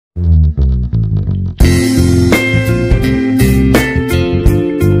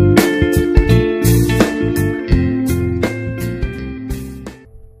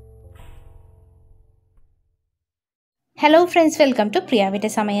Hello friends, welcome to Priya Vita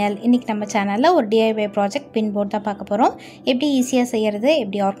Samayal. இன்னைக்கு நம்ம சேனல்ல ஒரு DIY project pinboard தான் பார்க்க போறோம். எப்படி ஈஸியா செய்யறது,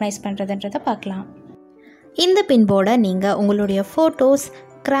 எப்படி ஆர்கனைஸ் பண்றதுன்றத பார்க்கலாம். இந்த pinboard-ஐ நீங்க உங்களுடைய photos,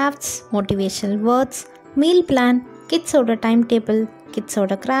 crafts, motivational words, meal plan, kids-ஓட time table,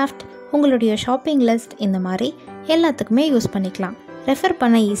 kids-ஓட craft, உங்களுடைய shopping list இந்த மாதிரி எல்லாத்துக்குமே யூஸ் பண்ணிக்கலாம். ரெஃபர்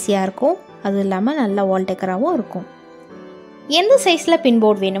பண்ண ஈஸியா இருக்கும். அதுவும் இல்லாம நல்ல வால் டெக்கராவும் இருக்கும். எந்த சைஸில்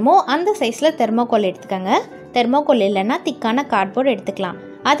பின்போர்ட் வேணுமோ அந்த சைஸில் தெர்மோகோல் எடுத்துக்கோங்க. தெர்மோகோல் இல்லைன்னா திக்கான கார்ட்போர்ட் எடுத்துக்கலாம்.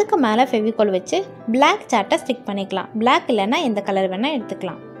 அதுக்கு மேலே ஃபெவிகோல் வச்சு பிளாக் சார்ட்டை ஸ்டிக் பண்ணிக்கலாம். பிளாக் இல்லைன்னா எந்த கலர் வேணால்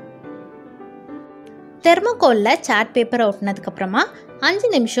எடுத்துக்கலாம். தெர்மோகோலில் சார்ட் பேப்பரை ஒட்டினதுக்கப்புறமா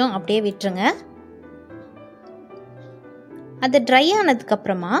 5 நிமிஷம் அப்படியே விட்டுருங்க. அது ட்ரை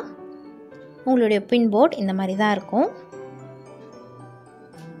ஆனதுக்கப்புறமா உங்களுடைய பின்போர்ட் இந்த மாதிரி தான் இருக்கும்.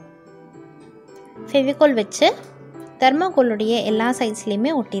 ஃபெவிகோல் வச்சு தெர்மோகோலுடைய எல்லா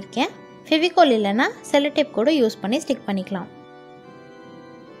சைட்ஸ்லையுமே ஒட்டியிருக்கேன். ஃபெவிகோல் இல்லைன்னா செல்லோடேப் கூட யூஸ் பண்ணி ஸ்டிக் பண்ணிக்கலாம்.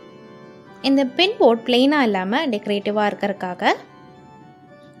 இந்த பின்போர்ட் பிளெயினாக இல்லாமல் டெக்கரேட்டிவாக இருக்கிறதுக்காக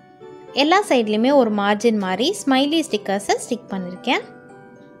எல்லா சைட்லேயுமே ஒரு மார்ஜின் மாதிரி ஸ்மைலி ஸ்டிக்கர்ஸை ஸ்டிக் பண்ணியிருக்கேன்.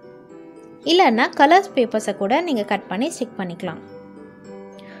 இல்லைன்னா கலர்ஸ் பேப்பர்ஸை கூட நீங்கள் கட் பண்ணி ஸ்டிக் பண்ணிக்கலாம்.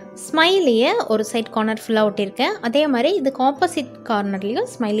 ஸ்மைலியை ஒரு சைட் கார்னர் ஃபுல்லாக ஒட்டியிருக்கேன். அதே மாதிரி இதுக்கு ஆப்போசிட்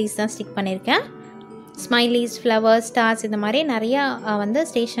கார்னர்லேயும் ஸ்மைலிஸ் தான் ஸ்டிக் பண்ணியிருக்கேன். ஸ்மைலிஸ், ஃப்ளவர்ஸ், ஸ்டார்ஸ் இந்த மாதிரி நிறையா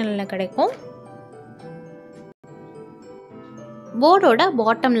ஸ்டேஷனில் கிடைக்கும். போர்டோட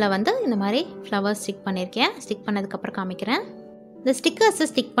பாட்டமில் இந்த மாதிரி ஃப்ளவர்ஸ் ஸ்டிக் பண்ணியிருக்கேன். ஸ்டிக் பண்ணதுக்கப்புறம் காமிக்கிறேன். இந்த ஸ்டிக்கர்ஸை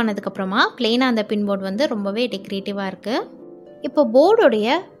ஸ்டிக் பண்ணதுக்கப்புறமா பிளெயினாக அந்த பின்போர்டு ரொம்பவே டெக்கரேட்டிவாக இருக்குது. இப்போ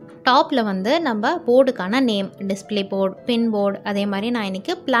போர்டோடைய டாப்பில் நம்ம போர்டுக்கான நேம், டிஸ்பிளே போர்டு, பின் போர்டு, அதே மாதிரி நான்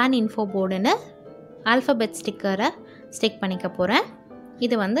இன்றைக்கி பிளான் இன்ஃபோ போர்டுன்னு ஆல்ஃபபெட் ஸ்டிக்கரை ஸ்டிக் பண்ணிக்க போகிறேன்.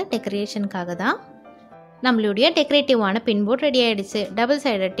 இது டெக்கரேஷனுக்காக தான். நம்மளுடைய டெக்கரேட்டிவான பின்போர்ட் ரெடி ஆகிடுச்சு. டபுள்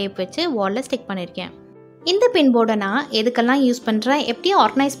சைடட் டேப் வச்சு வாலில் ஸ்டிக் பண்ணியிருக்கேன். இந்த பின்போர்டை நான் எதுக்கெல்லாம் யூஸ் பண்ணுறேன், எப்படி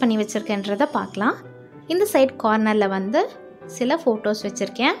ஆர்கனைஸ் பண்ணி வச்சுருக்கேன்றதை பார்க்கலாம். இந்த சைட் கார்னரில் சில ஃபோட்டோஸ்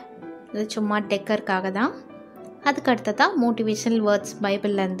வச்சுருக்கேன். இது சும்மா டெக்கருக்காக தான். அதுக்கு அடுத்ததான் மோட்டிவேஷனல் வேர்ட்ஸ்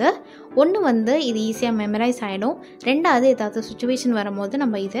பைபிள்லேருந்து. ஒன்று இது ஈஸியாக மெமரைஸ் ஆகிடும். ரெண்டாவது ஏதாவது சுச்சுவேஷன் வரும்போது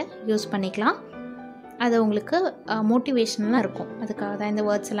நம்ம இதை யூஸ் பண்ணிக்கலாம். அது உங்களுக்கு மோட்டிவேஷனலாக இருக்கும். அதுக்காக தான் இந்த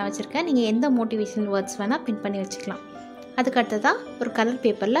வேர்ட்ஸ் எல்லாம் வச்சுருக்கேன். நீங்கள் எந்த மோட்டிவேஷனல் வேர்ட்ஸ் வேணால் பின் பண்ணி வச்சுக்கலாம். அதுக்கு அடுத்ததாக ஒரு கலர்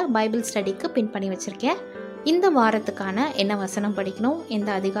பேப்பரில் பைபிள் ஸ்டடிக்கு பின் பண்ணி வச்சுருக்கேன். இந்த வாரத்துக்கான என்ன வசனம் படிக்கணும்,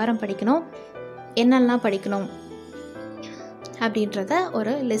 எந்த அதிகாரம் படிக்கணும், என்னெல்லாம் படிக்கணும் அப்படின்றத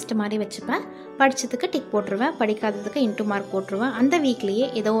ஒரு லிஸ்ட் மாதிரி வச்சுப்பேன். படித்ததுக்கு டிக் போட்டுருவேன், படிக்காததுக்கு இன்ட்டு மார்க் போட்டுருவேன். அந்த வீக்லேயே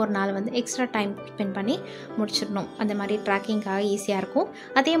ஏதோ ஒரு நாள் எக்ஸ்ட்ரா டைம் ஸ்பெண்ட் பண்ணி முடிச்சிடணும். அந்த மாதிரி ட்ராக்கிங்காக ஈஸியாக இருக்கும்.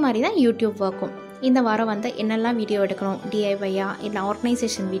 அதே மாதிரி தான் யூடியூப் ஒர்க்கும். இந்த வாரம் என்னெல்லாம் வீடியோ எடுக்கணும், டிஐவையா இல்லை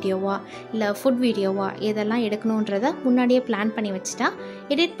ஆர்கனைசேஷன் வீடியோவா இல்லை ஃபுட் வீடியோவா எதெல்லாம் எடுக்கணுன்றதை முன்னாடியே பிளான் பண்ணி வச்சுட்டா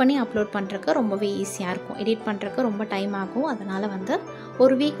எடிட் பண்ணி அப்லோட் பண்ணுறதுக்கு ரொம்பவே ஈஸியாக இருக்கும். எடிட் பண்ணுறதுக்கு ரொம்ப டைம் ஆகும். அதனால்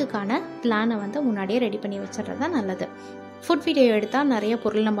ஒரு வீக்குக்கான பிளானை முன்னாடியே ரெடி பண்ணி வச்சுறது தான் நல்லது. ஃபுட் வீடியோ எடுத்தால் நிறைய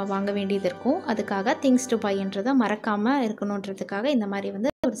பொருள் நம்ம வாங்க வேண்டியது இருக்கும். அதுக்காக திங்ஸ் டு பைன்றதை மறக்காமல் இருக்கணுன்றதுக்காக இந்த மாதிரி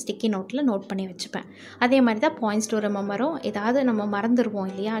ஒரு ஸ்டிக்கி நோட்டில் நோட் பண்ணி வச்சுப்பேன். அதே மாதிரி தான் பாயிண்ட்ஸ் டு ரிமெம்பரும். ஏதாவது நம்ம மறந்துடுவோம்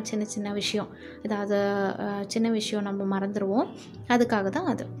இல்லையா, சின்ன விஷயம், ஏதாவது சின்ன விஷயம் நம்ம மறந்துடுவோம். அதுக்காக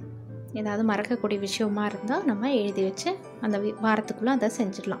தான் அது. ஏதாவது மறக்கக்கூடிய விஷயமா இருந்தால் நம்ம எழுதி வச்சு அந்த வாரத்துக்குள்ளே அதை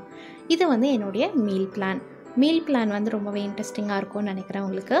செஞ்சிடலாம். இது என்னுடைய மீல் பிளான். மீல் பிளான் ரொம்பவே இன்ட்ரெஸ்டிங்காக இருக்கும்னு நினைக்கிறேன்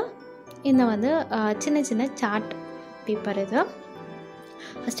உங்களுக்கு. இந்த சின்ன சார்ட் பேப்பர் இது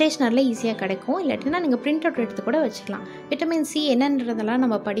ஸ்டேஷ்னரியில் ஈஸியாக கிடைக்கும். இல்லாட்டினா நீங்கள் பிரிண்ட் அவுட் எடுத்து கூட வச்சுக்கலாம். விட்டமின் சி என்னன்றதெல்லாம்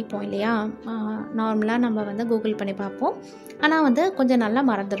நம்ம படிப்போம் இல்லையா, நார்மலாக நம்ம கூகுள் பண்ணி பார்ப்போம். ஆனால் கொஞ்சம் நல்லா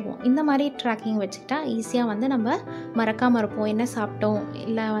மறந்துடுவோம். இந்த மாதிரி ட்ராக்கிங் வச்சுக்கிட்டா ஈஸியாக நம்ம மறக்காமல் இருப்போம். என்ன சாப்பிட்டோம்,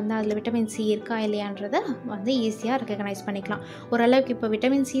 இல்லை அதில் விட்டமின் சி இருக்கா இல்லையான்றதை ஈஸியாக ரெக்கக்னைஸ் பண்ணிக்கலாம். ஓரளவுக்கு இப்போ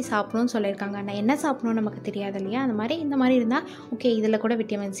விட்டமின் சி சாப்பிடணும்னு சொல்லியிருக்காங்க, ஆனால் என்ன சாப்பிடணும்னு நமக்கு தெரியாது இல்லையா. இந்த மாதிரி இருந்தால் ஓகே, இதில் கூட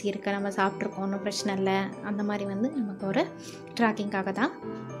விட்டமின் சி இருக்குது, நம்ம சாப்பிட்ருக்கோம், ஒன்றும் பிரச்சனை இல்லை. அந்த மாதிரி நமக்கு ஒரு ட்ராக்கிங்காக தான்.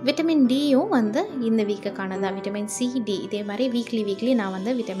 விட்டமின் டியும் இந்த வீக்குக்கானதான். விட்டமின் சி, டி இதே மாதிரி வீக்லி நான்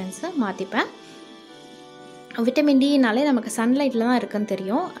விட்டமின்ஸை மாற்றிப்பேன். விட்டமின் டினாலே நமக்கு சன்லைட்டில் தான் இருக்குதுன்னு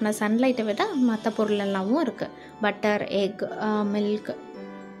தெரியும். ஆனால் சன்லைட்டை விட மற்ற பொருள் எல்லாமும் இருக்குது. பட்டர், எக், மில்க்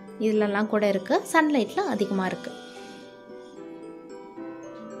இதிலெல்லாம் கூட இருக்குது. சன்லைட்டில் அதிகமாக இருக்குது.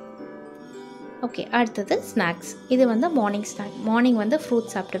 ஓகே, அடுத்தது ஸ்நாக்ஸ். இது மார்னிங் ஸ்நாக். மார்னிங்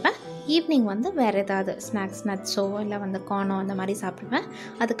ஃப்ரூட்ஸ் சாப்பிடுவேன். ஈவினிங் வேறு ஏதாவது ஸ்நாக்ஸ், நட்ஸோ இல்லை கார்னோ அந்த மாதிரி சாப்பிடுவேன்.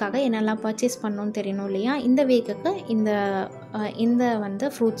 அதுக்காக என்னெல்லாம் பர்ச்சேஸ் பண்ணணும்னு தெரியணும் இல்லையா. இந்த வீக்குக்கு இந்த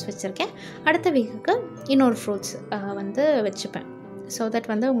ஃப்ரூட்ஸ் வச்சுருக்கேன். அடுத்த வீக்குக்கு இன்னொரு ஃப்ரூட்ஸ் வச்சுப்பேன். ஸோ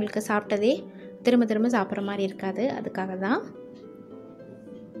தட் உங்களுக்கு சாப்பிட்டதே திரும்ப சாப்பிட்ற மாதிரி இருக்காது. அதுக்காக தான்.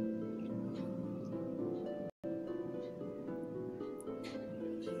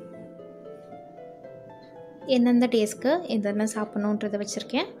 எந்தெந்த டேஸ்க்கு எந்தெந்த சாப்பிட்ணுன்றதை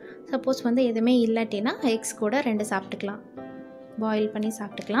வச்சுருக்கேன். சப்போஸ் வந்து எதுவுமே இல்லாட்டினா எக்ஸ் கூட 2 சாப்பிட்டுக்கலாம், பாயில் பண்ணி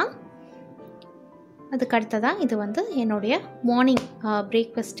சாப்பிட்டுக்கலாம். அதுக்கு அடுத்ததாக இது வந்து என்னுடைய morning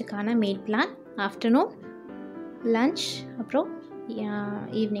பிரேக்ஃபாஸ்ட்டுக்கான meal plan. Afternoon lunch, அப்புறம்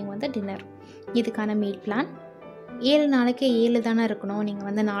ஈவினிங் வந்து டின்னர், இதுக்கான மீல் பிளான். 7 நாளைக்கு 7 தானே இருக்கணும், நீங்கள்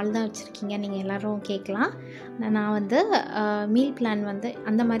வந்து 4 தான் வச்சுருக்கீங்க நீங்கள் எல்லோரும் கேட்கலாம். நான் வந்து மீல் பிளான் வந்து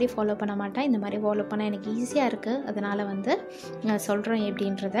அந்த மாதிரி ஃபாலோ பண்ண மாட்டேன். இந்த மாதிரி ஃபாலோ பண்ணால் எனக்கு ஈஸியாக இருக்குது, அதனால் வந்து சொல்கிறேன்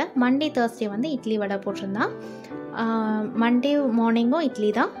எப்படின்றத. மண்டே தேர்ஸ்டே வந்து இட்லி வடை போட்டிருந்தான். மண்டே மார்னிங்கும் இட்லி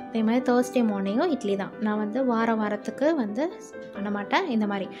தான், அதே மாதிரி தேர்ஸ்டே மார்னிங்கும் இட்லி தான். நான் வந்து வாரத்துக்கு வந்து பண்ண மாட்டேன் இந்த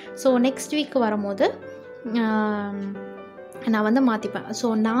மாதிரி. ஸோ நெக்ஸ்ட் வீக் வரும்போது நான் வந்து மாற்றிப்பேன். ஸோ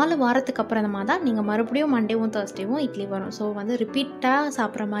 4 வாரத்துக்கு அப்புறமா தான் நீங்கள் மறுபடியும் மண்டேவும் தேர்ஸ்டேவும் இட்லி வரும். ஸோ வந்து ரிப்பீட்டாக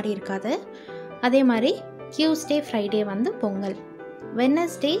சாப்பிட்ற மாதிரி இருக்காது. அதே மாதிரி டியூஸ்டே ஃப்ரைடே வந்து பொங்கல்,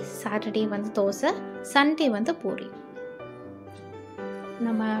 வெட்னஸ்டே சாட்டர்டே வந்து தோசை, சண்டே வந்து பூரி.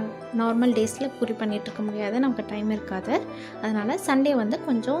 நம்ம நார்மல் டேஸில் பூரி பண்ணிகிட்ருக்க முடியாது, நமக்கு டைம் இருக்காது. அதனால் சண்டே வந்து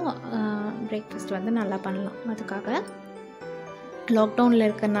கொஞ்சம் பிரேக்ஃபாஸ்ட் வந்து நல்லா பண்ணலாம். அதுக்காக லாக்டவுனில்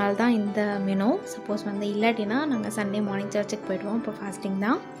இருக்கிறனால தான் இந்த மெனு. சப்போஸ் வந்து இல்லாட்டினா நாங்கள் சண்டே மார்னிங் சர்ச்சுக்கு போய்டுவோம், இப்போ ஃபாஸ்டிங்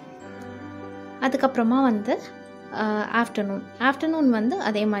தான். அதுக்கப்புறமா வந்து ஆஃப்டர்நூன் வந்து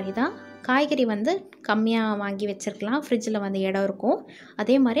அதே மாதிரி தான். காய்கறி வந்து கம்மியாக வாங்கி வச்சுருக்கலாம், ஃப்ரிட்ஜில் வந்து இடம் இருக்கும்.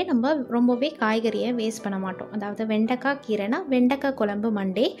 அதே மாதிரி நம்ம ரொம்பவே காய்கறியை வேஸ்ட் பண்ண மாட்டோம். அதாவது வெண்டைக்காய் கீரைனா வெண்டைக்காய் குழம்பு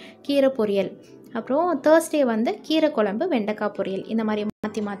மண்டே, கீரை பொரியல். அப்புறம் தேர்ஸ்டே வந்து கீரை குழம்பு வெண்டைக்காய் பொரியல், இந்த மாதிரி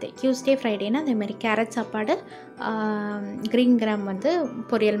மாற்றி டியூஸ்டே ஃப்ரைடேனா அதேமாதிரி கேரட் சாப்பாடு, க்ரீன் கிராம் வந்து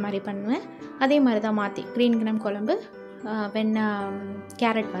பொரியல் மாதிரி பண்ணுவேன். அதே மாதிரி தான் மாற்றி க்ரீன் கிராம் குழம்பு,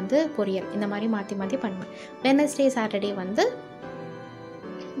 கேரட் வந்து பொரியல், இந்த மாதிரி மாற்றி பண்ணுவேன். வெட்னஸ்டே சாட்டர்டே வந்து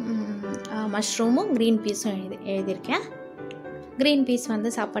மஷ்ரூமும் க்ரீன் பீஸும் எழுதியிருக்கேன். க்ரீன் பீஸ் வந்து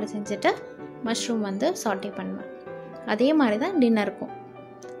சாப்பாடு செஞ்சுட்டு மஷ்ரூம் வந்து சாட்டே பண்ணுவேன். அதே மாதிரி தான் டின்னருக்கும்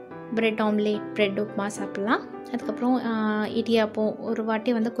பிரெட் ஆம்லேட், பிரெட் உப்புமா சாப்பிட்லாம். அதுக்கப்புறம் இடியாப்பம், ஒரு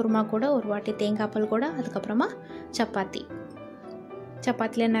வாட்டி வந்து குருமா கூட, ஒரு வாட்டி தேங்காய் பால் கூட, அதுக்கப்புறமா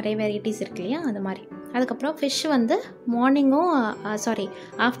சப்பாத்தியில் நிறைய வெரைட்டிஸ் இருக்கு இல்லையா, அது மாதிரி. அதுக்கப்புறம் ஃபிஷ் வந்து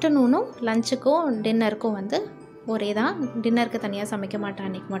ஆஃப்டர்நூனும் லஞ்சுக்கும் டின்னருக்கும் வந்து ஒரே தான். டின்னருக்கு தனியாக சமைக்க மாட்டேன்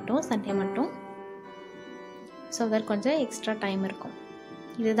அன்றைக்கி மட்டும், சண்டே மட்டும். ஸோ அதற்கு கொஞ்சம் எக்ஸ்ட்ரா டைம் இருக்கும்.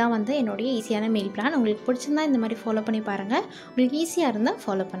 இதுதான் வந்து என்னுடைய ஈஸியான மீல் பிளான். உங்களுக்கு பிடிச்சிருந்தா இந்த மாதிரி ஃபாலோ பண்ணி பாருங்கள். உங்களுக்கு ஈஸியாக இருந்தால்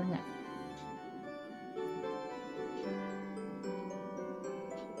ஃபாலோ பண்ணுங்கள்.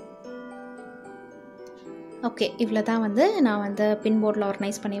 ஓகே, இவ்வளோ தான் வந்து நான் வந்து பின்போர்டில்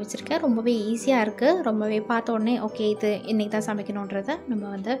ஆர்கனைஸ் பண்ணி வச்சுருக்கேன். ரொம்பவே ஈஸியாக இருக்குது. ரொம்பவே பார்த்த உடனே ஓகே இது இன்றைக்கி தான் சமைக்கணுன்றதை நம்ம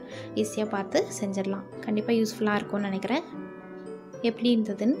வந்து ஈஸியாக பார்த்து செஞ்சிடலாம். கண்டிப்பாக யூஸ்ஃபுல்லாக இருக்கும்னு நினைக்கிறேன். எப்படி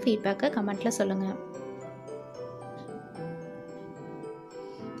இருந்ததுன்னு ஃபீட்பேக்கை கமெண்ட்டில் சொல்லுங்கள்.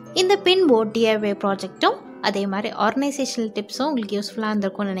 இந்த பின்போர்ட் DIY ப்ராஜெக்ட்டும் அதே மாதிரி ஆர்கனைசேஷனல் டிப்ஸும் உங்களுக்கு யூஸ்ஃபுல்லாக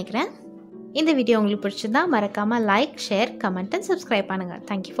இருந்திருக்கும்னு நினைக்கிறேன். இந்த வீடியோ உங்களுக்கு பிடிச்சிருந்தா மறக்காமல் like, share, comment and subscribe பண்ணுங்கள்.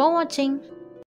 தேங்க்யூ ஃபார் வாட்சிங்.